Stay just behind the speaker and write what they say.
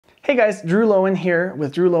Hey guys, Drew Lowen here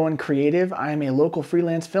with Drew Lowen Creative. I am a local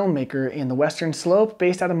freelance filmmaker in the Western Slope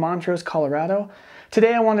based out of Montrose, Colorado.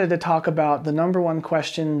 Today I wanted to talk about the #1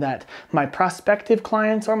 question that my prospective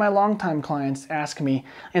clients or my longtime clients ask me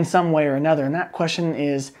in some way or another, and that question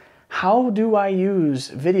is, how do I use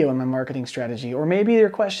video in my marketing strategy? Or maybe their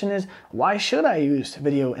question is, why should I use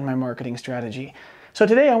video in my marketing strategy? So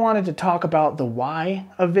today I wanted to talk about the why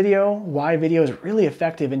of video, why video is really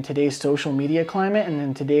effective in today's social media climate and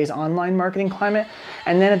in today's online marketing climate,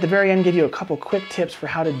 and then at the very end give you a couple quick tips for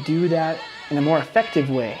how to do that in a more effective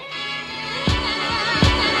way.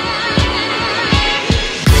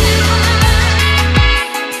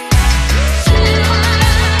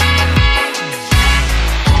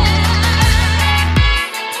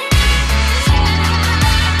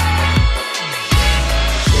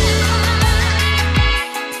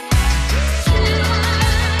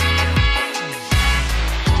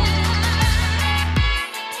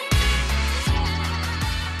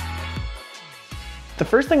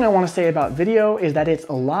 The first thing I want to say about video is that it's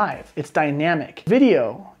alive, it's dynamic.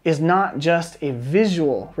 Video is not just a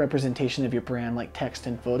visual representation of your brand like text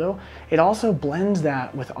and photo, it also blends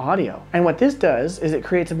that with audio. And what this does is it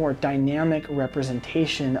creates a more dynamic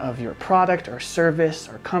representation of your product or service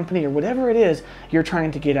or company or whatever it is you're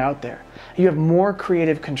trying to get out there. You have more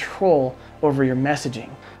creative control over your messaging.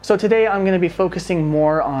 So today I'm going to be focusing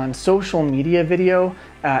more on social media video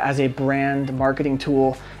as a brand marketing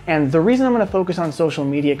tool. And the reason I'm going to focus on social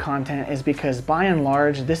media content is because by and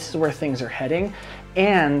large, this is where things are heading.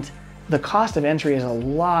 And the cost of entry is a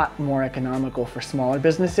lot more economical for smaller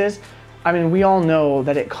businesses. I mean, we all know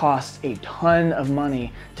that it costs a ton of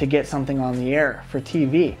money to get something on the air for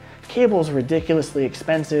TV. Cable is ridiculously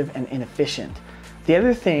expensive and inefficient. The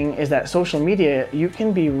other thing is that social media, you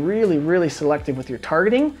can be really selective with your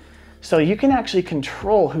targeting. So you can actually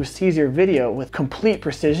control who sees your video with complete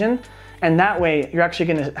precision. And that way you're actually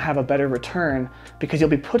gonna have a better return because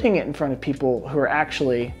you'll be putting it in front of people who are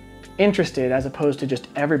actually interested as opposed to just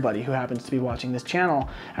everybody who happens to be watching this channel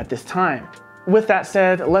at this time. With that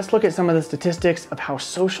said, let's look at some of the statistics of how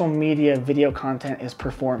social media video content is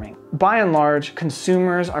performing. By and large,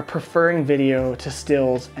 consumers are preferring video to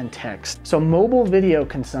stills and text. So mobile video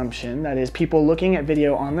consumption, that is people looking at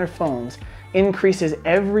video on their phones, increases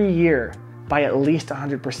every year by at least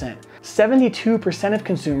 100%. 72% of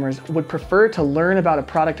consumers would prefer to learn about a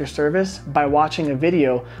product or service by watching a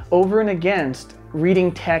video over and against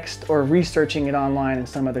reading text or researching it online in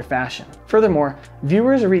some other fashion. Furthermore,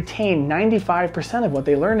 viewers retain 95% of what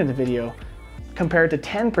they learn in the video compared to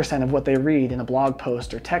 10% of what they read in a blog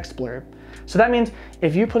post or text blurb. So that means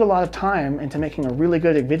if you put a lot of time into making a really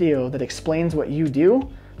good video that explains what you do,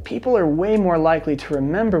 people are way more likely to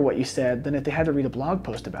remember what you said than if they had to read a blog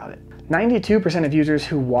post about it. 92% of users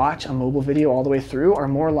who watch a mobile video all the way through are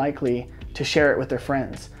more likely to share it with their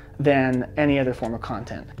friends than any other form of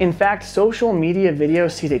content. In fact, social media video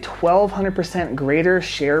sees a 1,200% greater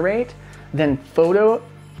share rate than photo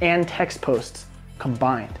and text posts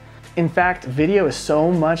combined. In fact, video is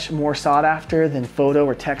so much more sought after than photo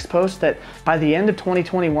or text posts that by the end of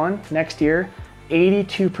 2021, next year,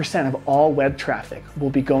 82% of all web traffic will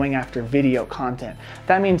be going after video content.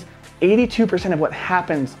 That means 82% of what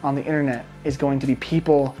happens on the internet is going to be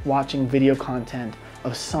people watching video content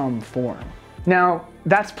of some form. Now,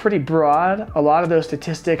 that's pretty broad. A lot of those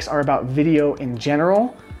statistics are about video in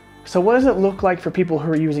general. So what does it look like for people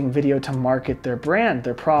who are using video to market their brand,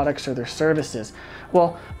 their products, or their services?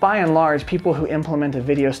 Well, by and large, people who implement a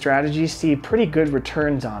video strategy see pretty good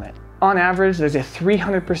returns on it. On average, there's a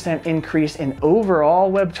 300% increase in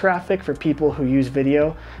overall web traffic for people who use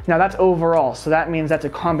video. Now that's overall, so that means that's a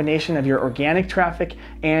combination of your organic traffic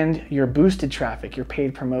and your boosted traffic, your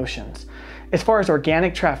paid promotions. As far as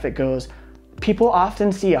organic traffic goes, people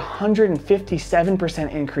often see a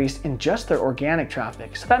 157% increase in just their organic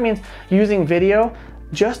traffic. So that means using video,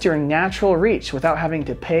 just your natural reach without having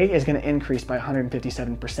to pay is going to increase by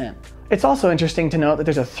 157%. It's also interesting to note that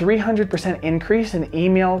there's a 300% increase in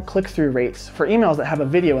email click-through rates for emails that have a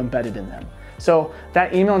video embedded in them. So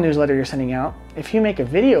that email newsletter you're sending out, if you make a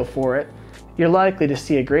video for it, you're likely to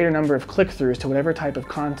see a greater number of click-throughs to whatever type of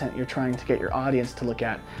content you're trying to get your audience to look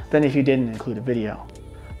at than if you didn't include a video.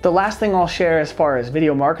 The last thing I'll share as far as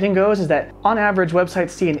video marketing goes is that on average, websites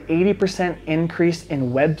see an 80% increase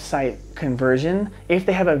in website conversion if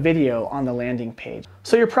they have a video on the landing page.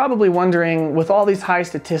 So you're probably wondering, with all these high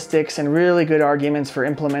statistics and really good arguments for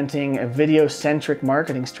implementing a video-centric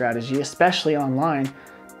marketing strategy, especially online,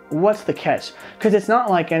 what's the catch? Because it's not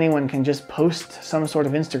like anyone can just post some sort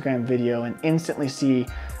of Instagram video and instantly see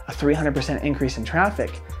a 300% increase in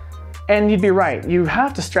traffic. And you'd be right, you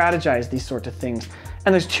have to strategize these sorts of things.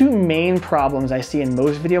 And there's two main problems I see in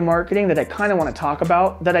most video marketing that I kind of want to talk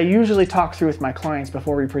about, that I usually talk through with my clients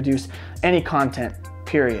before we produce any content,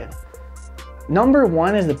 period. Number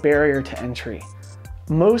one is the barrier to entry.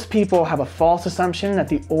 Most people have a false assumption that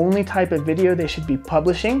the only type of video they should be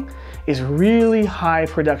publishing is really high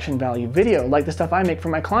production value video, like the stuff I make for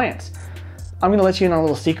my clients. I'm gonna let you in on a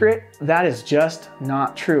little secret. That is just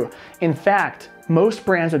not true. In fact, most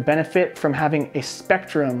brands would benefit from having a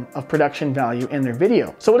spectrum of production value in their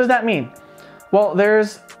video. So what does that mean? Well,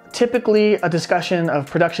 there's typically a discussion of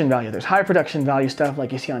production value. There's high production value stuff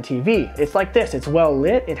like you see on TV. It's like this, it's well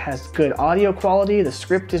lit, it has good audio quality, the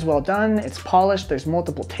script is well done, it's polished, there's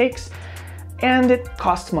multiple takes, and it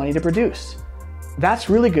costs money to produce. That's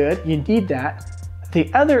really good, you need that.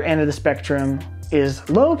 The other end of the spectrum is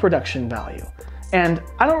low production value. And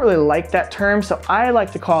I don't really like that term, so I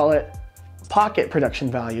like to call it pocket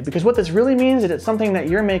production value, because what this really means is it's something that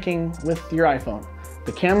you're making with your iPhone.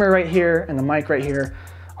 The camera right here and the mic right here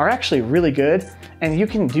are actually really good, and you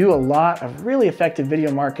can do a lot of really effective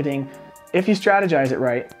video marketing if you strategize it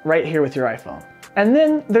right here with your iPhone. And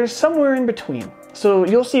then there's somewhere in between. So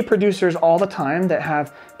you'll see producers all the time that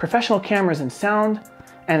have professional cameras and sound,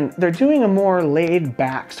 and they're doing a more laid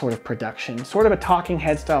back sort of production, sort of a talking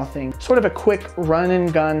head style thing, sort of a quick run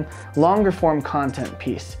and gun, longer form content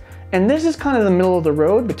piece. And this is kind of the middle of the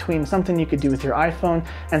road between something you could do with your iPhone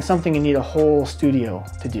and something you need a whole studio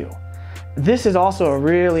to do. This is also a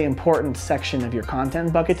really important section of your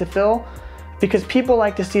content bucket to fill, because people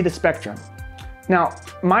like to see the spectrum. Now,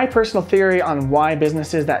 my personal theory on why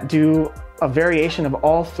businesses that do a variation of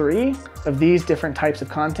all three of these different types of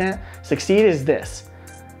content succeed is this.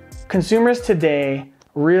 Consumers today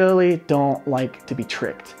really don't like to be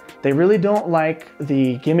tricked. They really don't like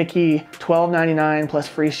the gimmicky $12.99 plus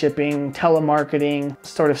free shipping, telemarketing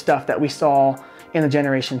sort of stuff that we saw in the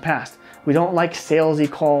generation past. We don't like salesy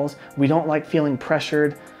calls. We don't like feeling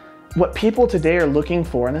pressured. What people today are looking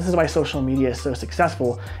for, and this is why social media is so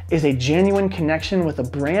successful, is a genuine connection with a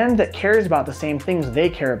brand that cares about the same things they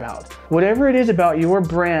care about. Whatever it is about your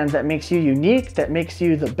brand that makes you unique, that makes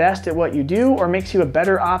you the best at what you do, or makes you a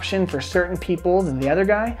better option for certain people than the other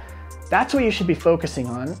guy, that's what you should be focusing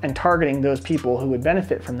on and targeting those people who would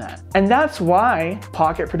benefit from that. And that's why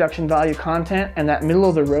pocket production value content and that middle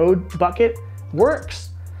of the road bucket works.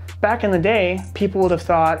 Back in the day, people would have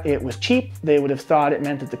thought it was cheap. They would have thought it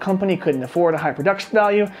meant that the company couldn't afford a high production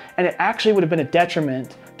value, and it actually would have been a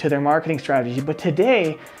detriment to their marketing strategy. But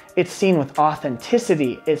today, it's seen with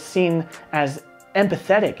authenticity. It's seen as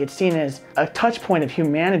empathetic. It's seen as a touch point of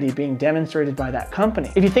humanity being demonstrated by that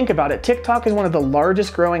company. If you think about it, TikTok is one of the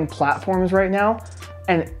largest growing platforms right now,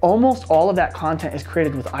 and almost all of that content is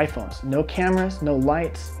created with iPhones. No cameras, no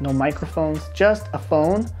lights, no microphones, just a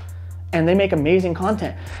phone, and they make amazing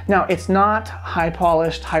content. Now, it's not high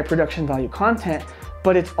polished, high production value content,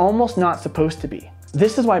 but it's almost not supposed to be.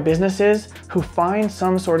 This is why businesses who find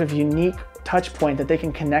some sort of unique touch point that they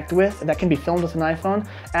can connect with, that can be filmed with an iPhone,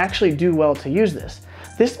 actually do well to use this.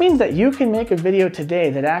 This means that you can make a video today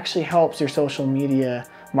that actually helps your social media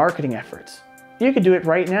marketing efforts. You could do it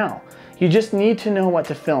right now. You just need to know what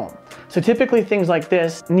to film. So typically things like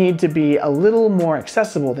this need to be a little more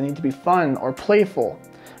accessible. They need to be fun or playful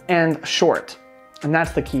and short. And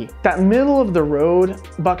that's the key. That middle of the road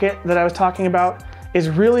bucket that I was talking about is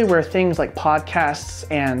really where things like podcasts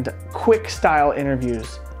and quick style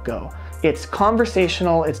interviews go. It's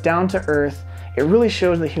conversational, it's down to earth, it really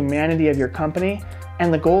shows the humanity of your company,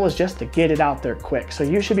 and the goal is just to get it out there quick. So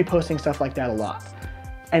you should be posting stuff like that a lot.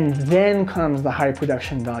 And then comes the high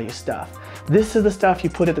production value stuff. This is the stuff you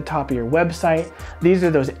put at the top of your website. These are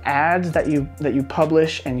those ads that you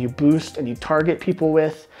publish and you boost and you target people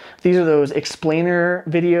with. These are those explainer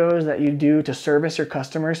videos that you do to service your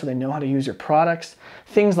customers so they know how to use your products,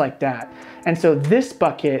 things like that. And so this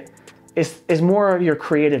bucket is more of your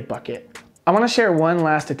creative bucket. I want to share one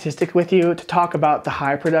last statistic with you to talk about the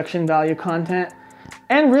high production value content,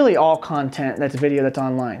 and really all content that's video that's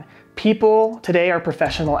online. People today are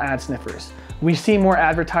professional ad sniffers. We see more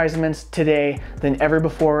advertisements today than ever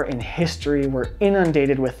before in history. We're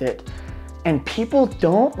inundated with it. And people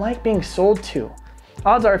don't like being sold to.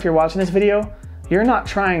 Odds are if you're watching this video, you're not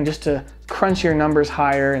trying just to crunch your numbers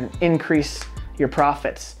higher and increase your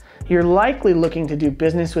profits. You're likely looking to do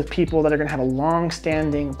business with people that are gonna have a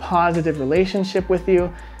long-standing positive relationship with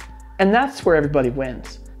you, and that's where everybody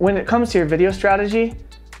wins. When it comes to your video strategy,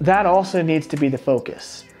 that also needs to be the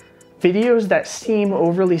focus. Videos that seem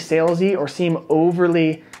overly salesy or seem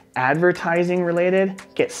overly advertising related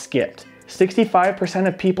get skipped. 65%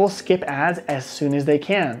 of people skip ads as soon as they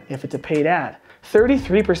can, if it's a paid ad.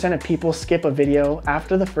 33% of people skip a video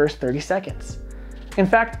after the first 30 seconds. In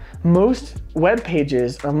fact, most web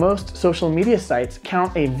pages or most social media sites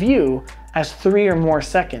count a view as 3 or more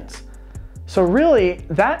seconds. So really,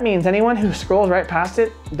 that means anyone who scrolls right past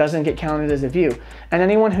it doesn't get counted as a view. And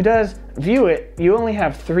anyone who does view it, you only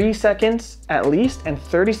have 3 seconds at least and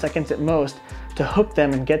 30 seconds at most to hook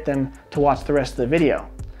them and get them to watch the rest of the video.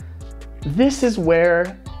 This is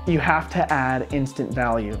where you have to add instant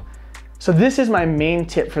value. So this is my main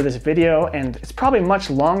tip for this video, and it's probably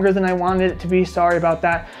much longer than I wanted it to be, sorry about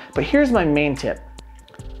that, but here's my main tip.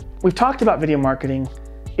 We've talked about video marketing.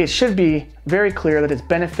 It should be very clear that it's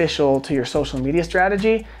beneficial to your social media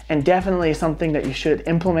strategy and definitely something that you should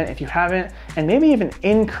implement if you haven't, and maybe even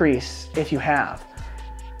increase if you have.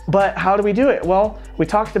 But how do we do it? Well, we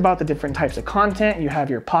talked about the different types of content. You have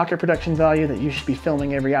your pocket production value that you should be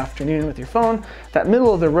filming every afternoon with your phone, that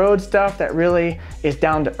middle of the road stuff that really is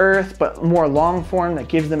down to earth, but more long form that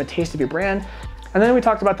gives them a taste of your brand. And then we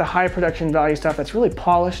talked about the high production value stuff that's really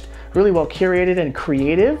polished, really well curated and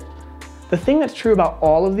creative. The thing that's true about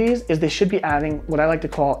all of these is they should be adding what I like to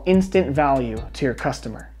call instant value to your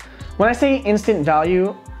customer. When I say instant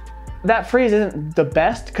value, that phrase isn't the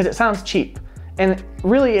best because it sounds cheap. And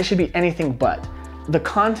really it should be anything but. The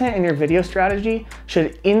content in your video strategy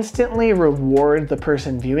should instantly reward the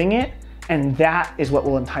person viewing it, and that is what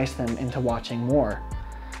will entice them into watching more.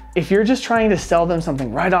 If you're just trying to sell them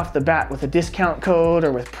something right off the bat with a discount code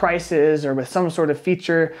or with prices or with some sort of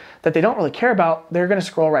feature that they don't really care about, they're gonna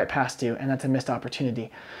scroll right past you, and that's a missed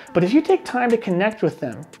opportunity. But if you take time to connect with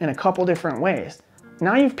them in a couple different ways,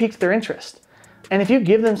 now you've piqued their interest. And if you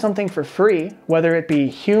give them something for free, whether it be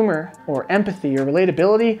humor or empathy or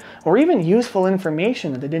relatability or even useful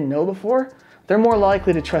information that they didn't know before, they're more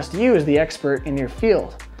likely to trust you as the expert in your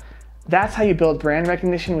field. That's how you build brand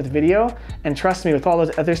recognition with video, and trust me, with all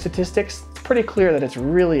those other statistics, it's pretty clear that it's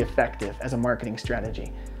really effective as a marketing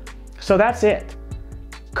strategy. So that's it.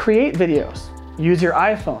 Create videos, use your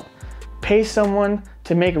iPhone, pay someone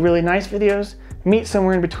to make really nice videos, meet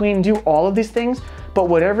somewhere in between, do all of these things, but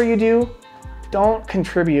whatever you do, don't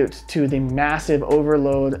contribute to the massive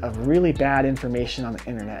overload of really bad information on the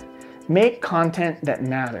internet. Make content that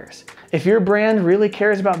matters. If your brand really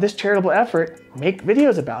cares about this charitable effort, make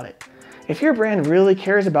videos about it. If your brand really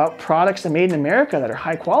cares about products made in America that are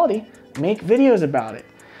high quality, make videos about it.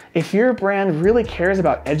 If your brand really cares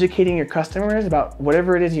about educating your customers about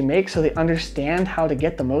whatever it is you make so they understand how to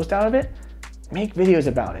get the most out of it, make videos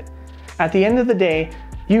about it. At the end of the day,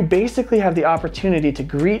 you basically have the opportunity to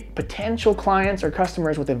greet potential clients or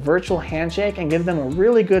customers with a virtual handshake and give them a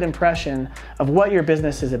really good impression of what your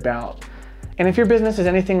business is about. And if your business is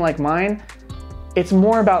anything like mine, it's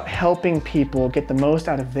more about helping people get the most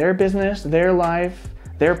out of their business, their life,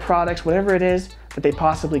 their products, whatever it is that they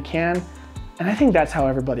possibly can. And I think that's how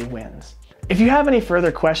everybody wins. If you have any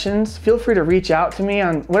further questions, feel free to reach out to me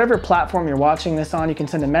on whatever platform you're watching this on. You can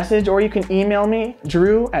send a message or you can email me,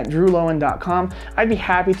 drew@drewlowen.com. I'd be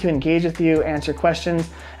happy to engage with you, answer questions,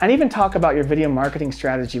 and even talk about your video marketing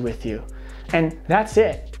strategy with you. And that's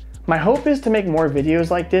it. My hope is to make more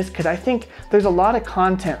videos like this because I think there's a lot of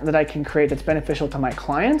content that I can create that's beneficial to my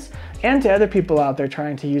clients and to other people out there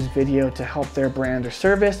trying to use video to help their brand or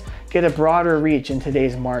service get a broader reach in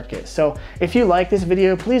today's market. So if you like this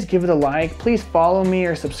video, please give it a like, please follow me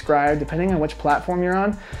or subscribe depending on which platform you're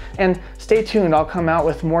on, and stay tuned, I'll come out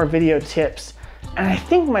with more video tips. And I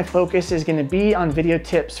think my focus is going to be on video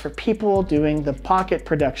tips for people doing the pocket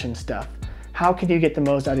production stuff. How can you get the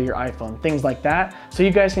most out of your iPhone? Things like that, so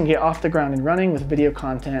you guys can get off the ground and running with video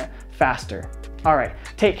content faster. All right,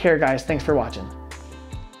 take care guys, thanks for watching.